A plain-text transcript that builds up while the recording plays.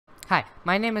Hi,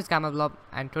 my name is Gamma Blob,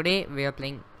 and today we are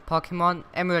playing Pokemon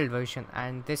Emerald version,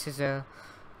 and this is a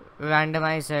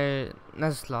randomizer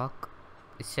Nuzlocke.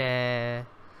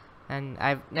 And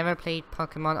I've never played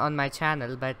Pokemon on my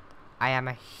channel, but I am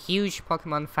a huge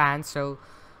Pokemon fan, so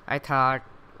I thought,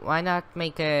 why not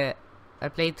make a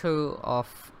playthrough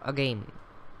of a game?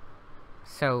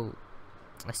 So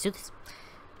let's do this.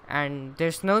 And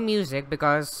there's no music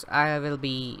because I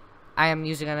am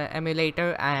using an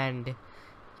emulator, and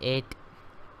it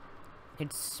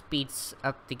speeds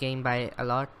up the game by a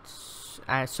lot,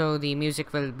 so the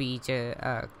music will be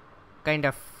kind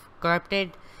of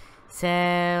corrupted.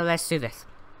 So let's do this.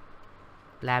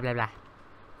 Blah blah blah.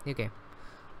 Okay.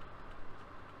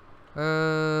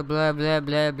 Blah blah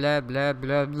blah blah blah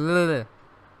blah blah.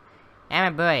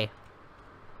 I'm a boy.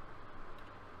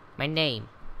 My name.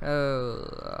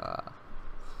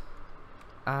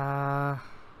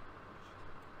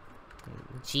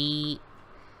 G.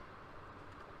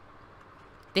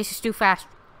 This is too fast.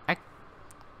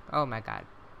 Oh my god.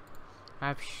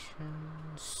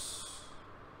 Options.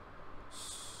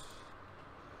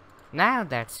 Now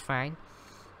that's fine.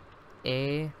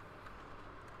 A.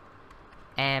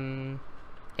 M.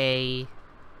 A.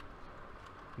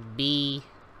 B.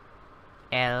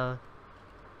 L.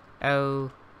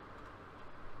 O.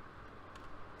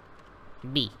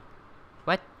 B.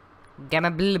 What?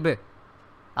 Gamma blub.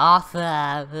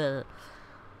 Awesome.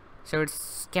 So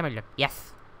it's Gamma blub.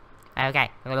 Yes.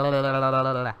 Okay. In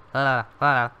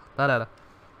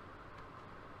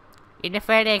the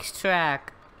FedEx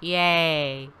truck.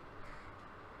 Yay.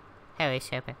 Hello,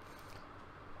 Super.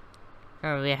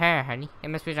 Oh, we're here, honey. It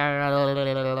must be.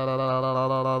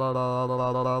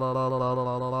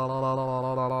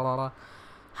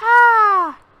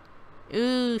 Ha!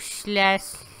 Ooh,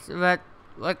 slash.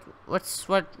 What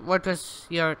was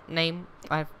your name?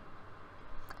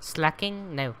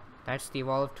 Slacking? No, that's the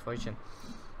evolved version.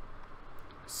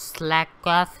 Slack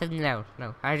off? No,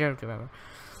 I don't remember.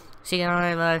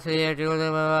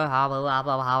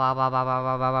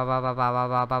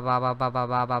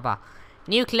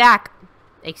 New clock.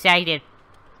 Excited.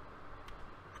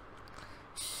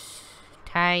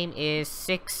 Time is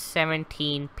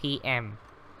 6:17 p.m.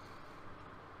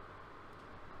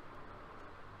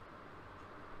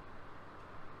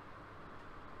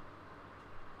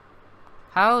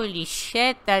 Holy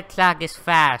shit, that clock is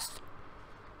fast.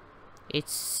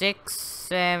 It's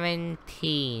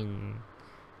 6:17.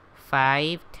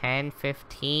 5, 10,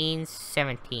 15,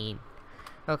 17.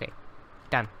 Okay,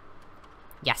 done.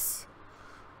 Yes.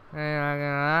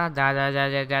 Let's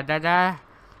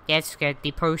get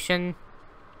the potion.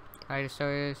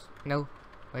 No.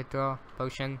 Withdraw.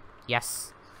 Potion.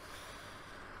 Yes.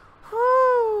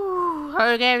 Whoo!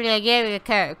 Okay,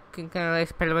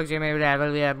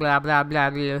 blah blah blah.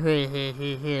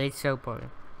 It's so boring.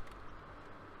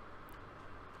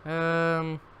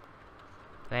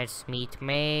 Let's meet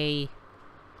May.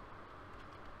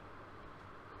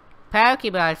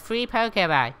 Pokeball, free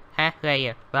Pokeball. Huh? Where are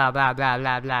you? Blah blah blah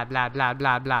blah blah blah blah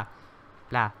blah blah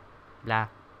blah blah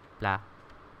blah.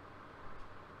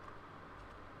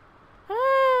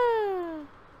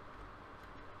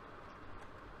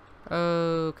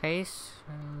 Okay,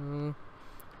 so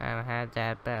I had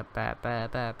that.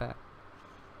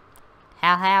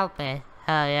 Help me!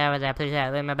 Oh yeah, please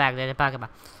in my bag. There's a Pokemon.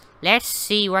 Let's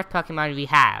see what Pokemon we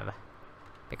have,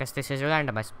 because this is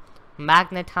randomized.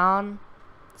 Magneton,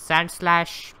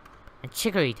 Sandslash, and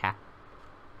Chikorita.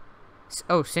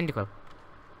 Oh, Cyndaquil.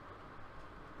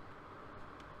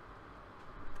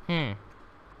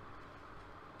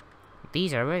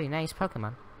 These are really nice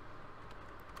Pokemon.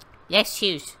 Let's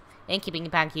choose. Inkeeping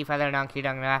Panky, Father Donkey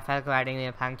Dong, Raphael guarding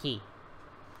the Panky.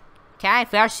 Time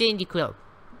for Cyndaquil.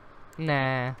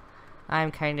 Nah.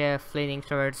 I'm kinda leaning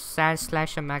towards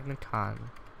Sandslash and Magneton.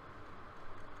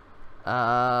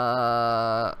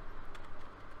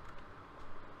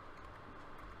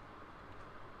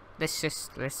 Let's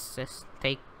just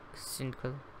take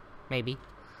Cyndaquil, maybe.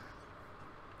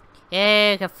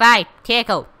 Yeah, fight,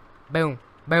 tickle, boom,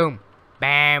 boom,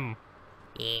 bam,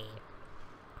 yeah,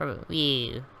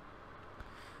 probably.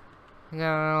 I don't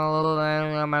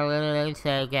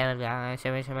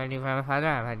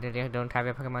have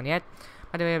a Pokemon yet.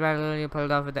 By the way, you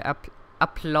pulled off with the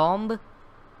aplomb.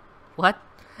 What?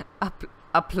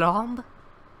 Aplomb?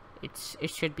 It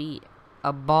should be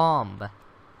a bomb.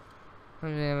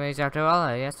 After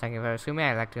all, yes, thank you for assuming.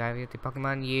 I'd like to have you the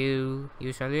Pokemon you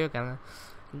use earlier.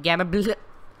 Gamma Blub.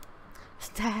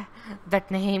 That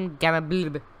name, Gamma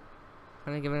Blub.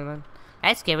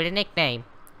 Let's give it a nickname.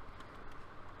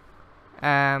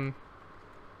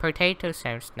 Potato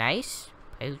sounds nice.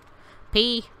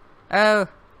 P O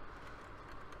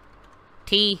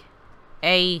Potato.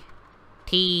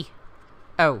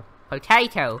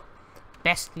 Potato.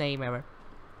 Best name ever.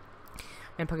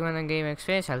 In Pokemon and game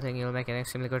experience, I think you'll make an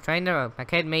extremely good trainer. My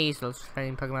kid May is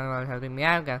training Pokemon while helping me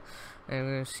out.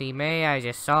 See May, I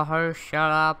just saw her.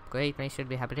 Shut up. Great, May should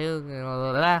be happy too.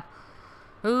 Blah, blah, blah.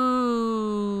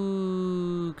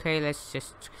 Ooh. Okay, let's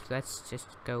just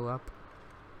go up.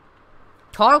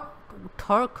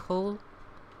 Torkoal.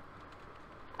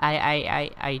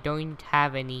 I don't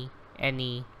have any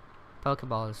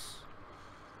Pokeballs.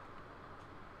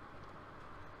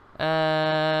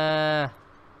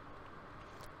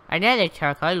 Another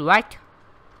Torkoal, what?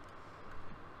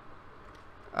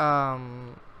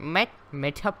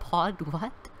 Metapod,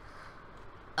 what?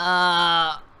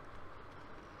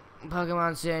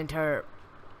 Pokemon Center.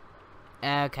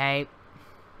 Okay.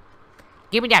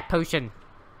 Give me that potion,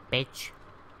 bitch.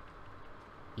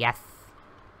 Yes.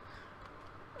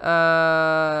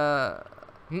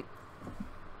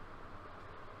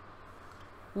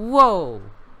 Whoa.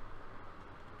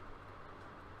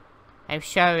 I'm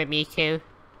sorry, Mewtwo.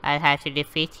 I'll have to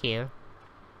defeat you.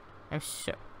 I'm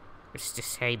so... It's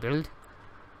disabled.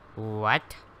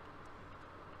 What?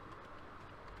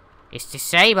 It's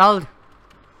disabled.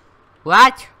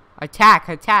 What? Attack,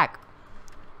 attack.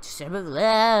 Disabled.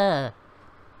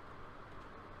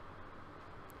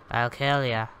 I'll kill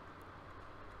ya.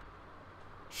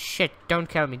 Shit, don't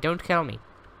kill me, don't kill me.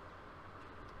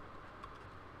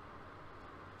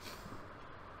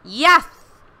 Yes!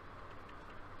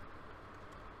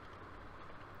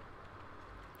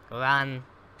 Run.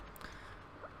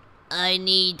 I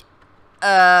need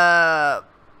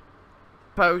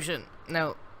potion.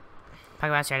 No.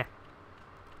 Pokemon Center.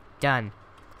 Done.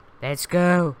 Let's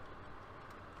go.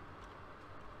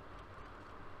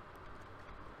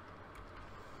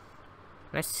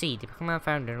 Let's see. The Pokemon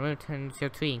found in Route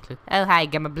 103 include. Oh hi,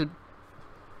 Gamma Blue.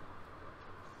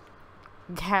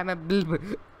 Gamma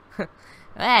Blue. Well,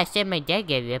 I said my dad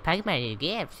gave you a Pokemon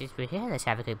gift. Since we're here, let's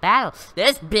have a good battle.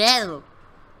 Let's battle.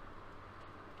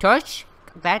 Torch?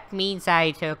 That means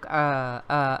I took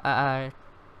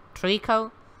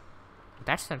Trico.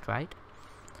 That's not right.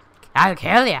 I'll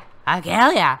kill ya. I'll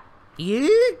kill ya.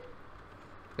 You?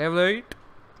 Level 8.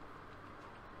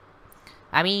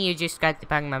 I mean, you just got the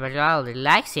Pokemon, but all that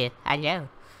likes it. I know.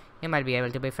 You might be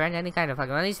able to befriend any kind of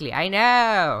Pokemon easily. I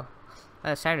know.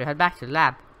 Well, it's time to head back to the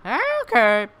lab.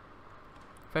 Okay.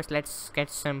 First, let's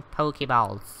get some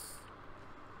Pokeballs.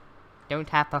 Don't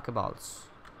have Pokeballs.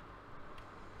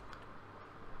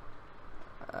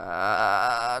 No.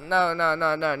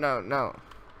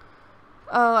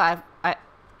 Oh, I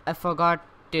forgot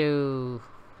to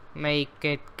make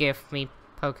it give me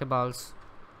Pokeballs.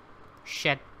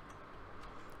 Shit.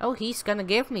 Oh, he's gonna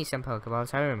give me some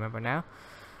Pokeballs. I remember now.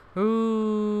 Ooh.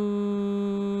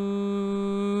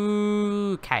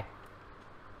 Okay.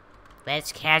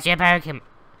 Let's catch a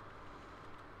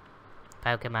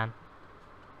Pokemon.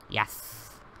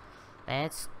 Yes.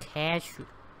 Let's catch.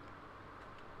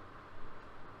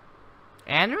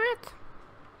 Andret?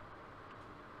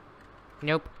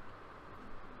 Nope.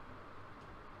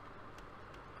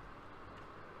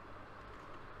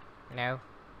 No.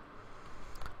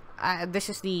 This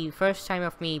is the first time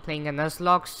of me playing a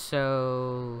Nuzlocke,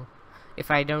 so if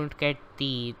I don't get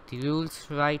the rules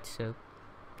right, so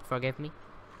forgive me.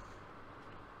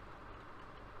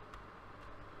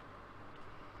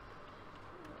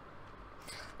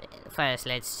 First,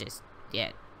 let's just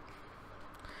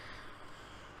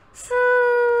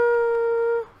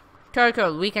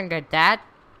Torkoal, we can get that.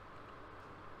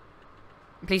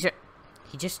 Please,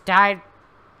 he just died.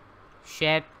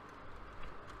 Shit.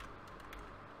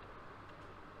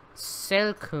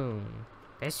 Silcoon.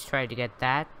 Let's try to get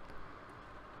that.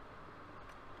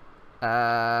 But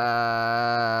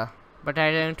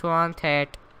I don't want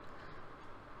it.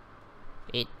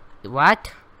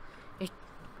 What?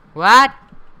 What?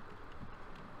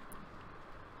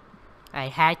 I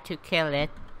had to kill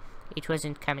it. It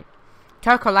wasn't coming.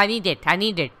 Torkoal, I need it.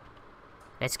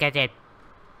 Let's get it.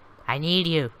 I need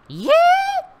you. Yeah!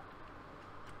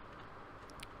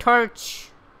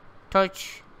 Torch.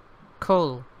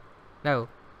 Cool. No.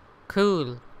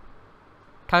 Cool.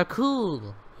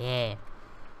 Torkoal. Yeah.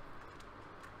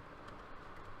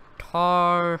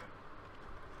 Torkoal.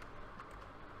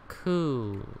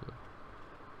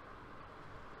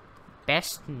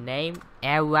 Best name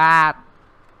ever.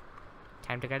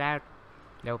 Time to get out.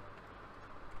 Nope.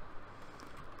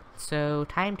 So,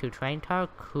 time to train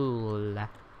Torkoal.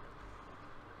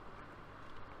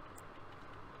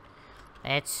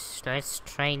 Let's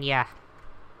train ya.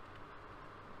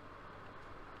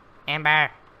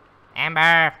 Amber.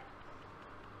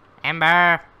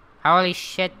 Holy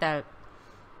shit,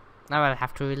 Now I'll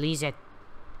have to release it.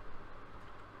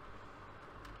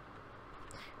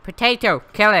 Potato,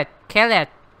 kill it, kill it.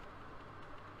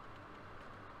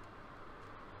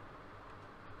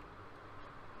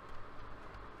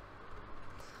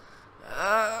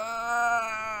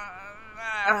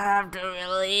 I have to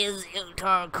release you,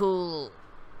 Cyndaquil.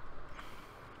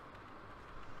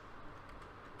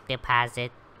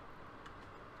 Deposit.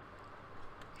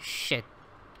 Shit.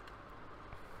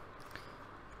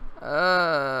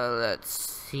 Let's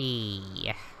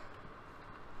see.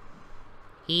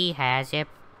 He has a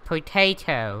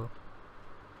potato.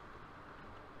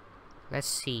 Let's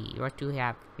see, what do we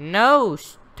have? No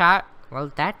star.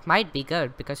 Well, that might be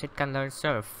good because it can learn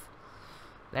surf.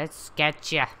 Let's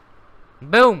get ya.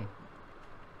 Boom.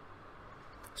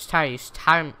 It's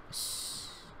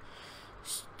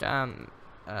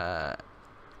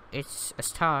a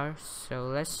star, so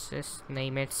let's just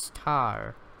name it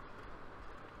Star.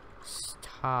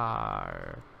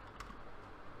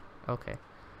 Okay.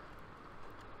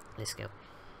 Let's go.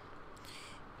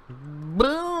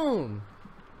 Boom.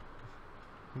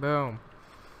 Boom.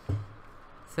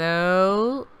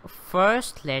 So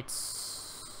first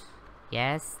let's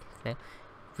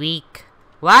weak.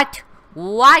 What?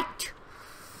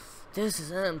 This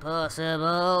is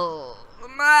impossible.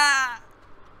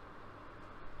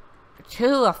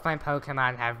 Two of my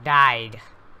Pokemon have died.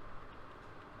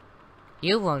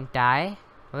 You won't die,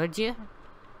 would you?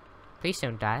 Please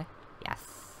don't die. Yes.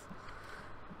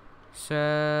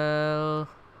 So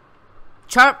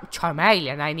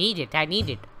Charmeleon, I need it.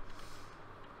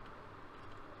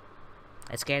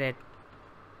 Let's get it.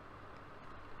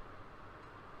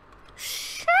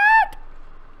 Shit!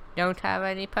 Don't have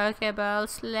any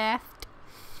Pokeballs left.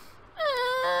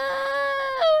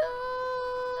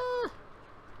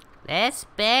 Let's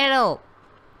battle.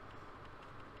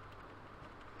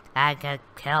 I'm gonna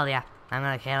kill ya.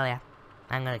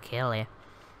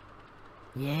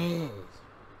 Yes.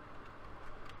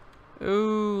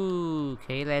 Ooh,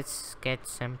 okay, let's get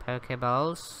some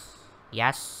Pokeballs.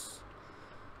 Yes.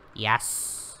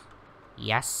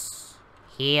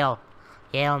 Heal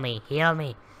me.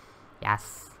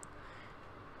 Yes.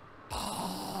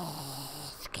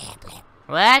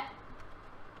 What?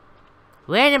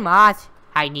 Where the moth?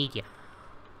 I need you.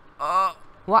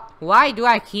 What? Why do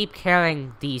I keep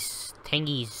killing these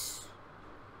thingies?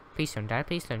 Please don't die.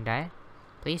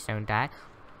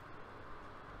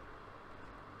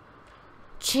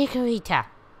 Chikorita.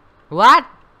 What?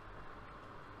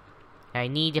 I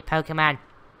need a Pokemon.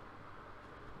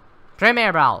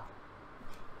 Premier Ball.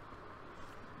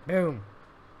 Boom.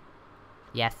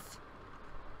 Yes.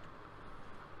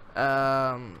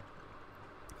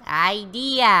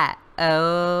 Idea.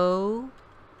 Oh.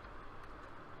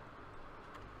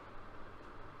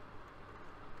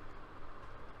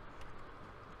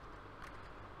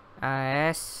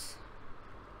 S-H-I-P.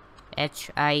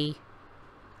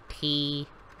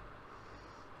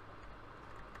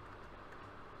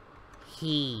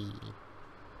 He.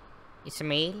 It's a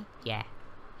male? Yeah.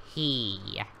 He.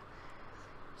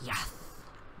 Yes.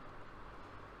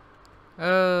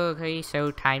 Okay,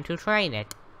 so time to train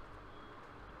it.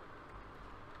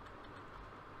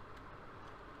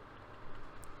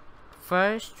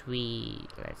 First,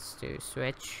 let's do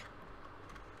switch.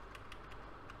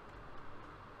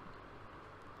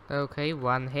 Okay,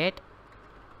 one hit.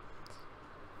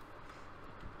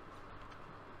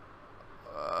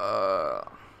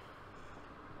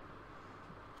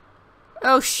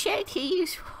 Oh shit, he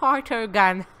used water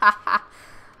gun.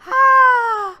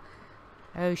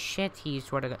 Oh shit, he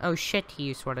used water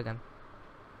gun.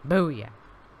 Booyah.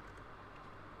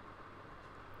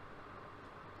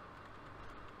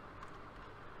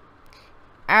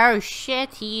 Oh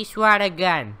shit, he used water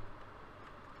gun.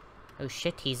 Oh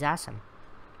shit, he's awesome.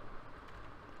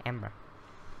 Ember.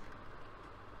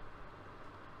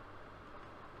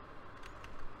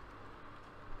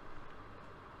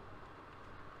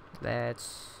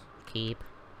 Let's keep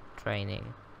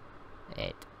training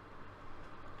it.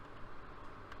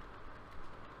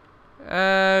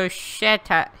 Oh shit,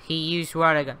 he used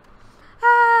water gun.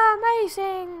 Ah,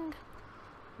 amazing.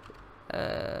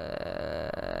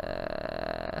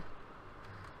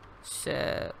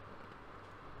 So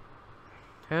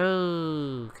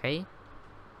okay.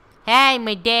 Hey,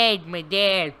 my dad.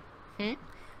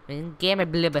 Gamma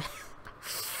blibber.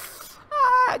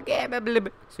 Gamma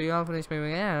blibber. So you all finish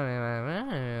moving out.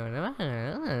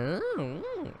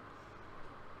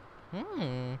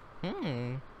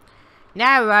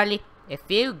 Now, Riley, if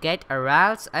you get a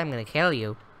Ralts, I'm gonna kill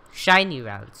you. Shiny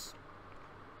Ralts.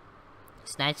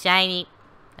 It's not shiny.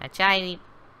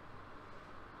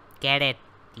 Get it.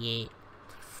 Yeah.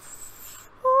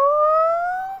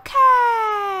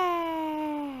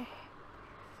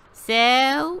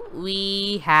 So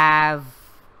we have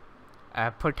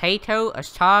a potato, a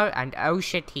star, and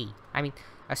Oshati. I mean,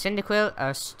 a Cyndaquil,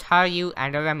 a Staryu,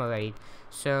 and a Remoraid.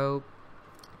 So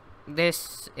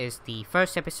this is the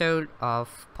first episode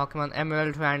of Pokemon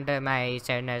Emerald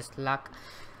Randomizer Nuzlocke.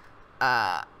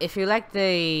 If you like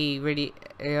the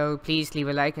video, please leave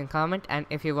a like and comment, and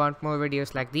if you want more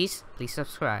videos like these, please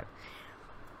subscribe.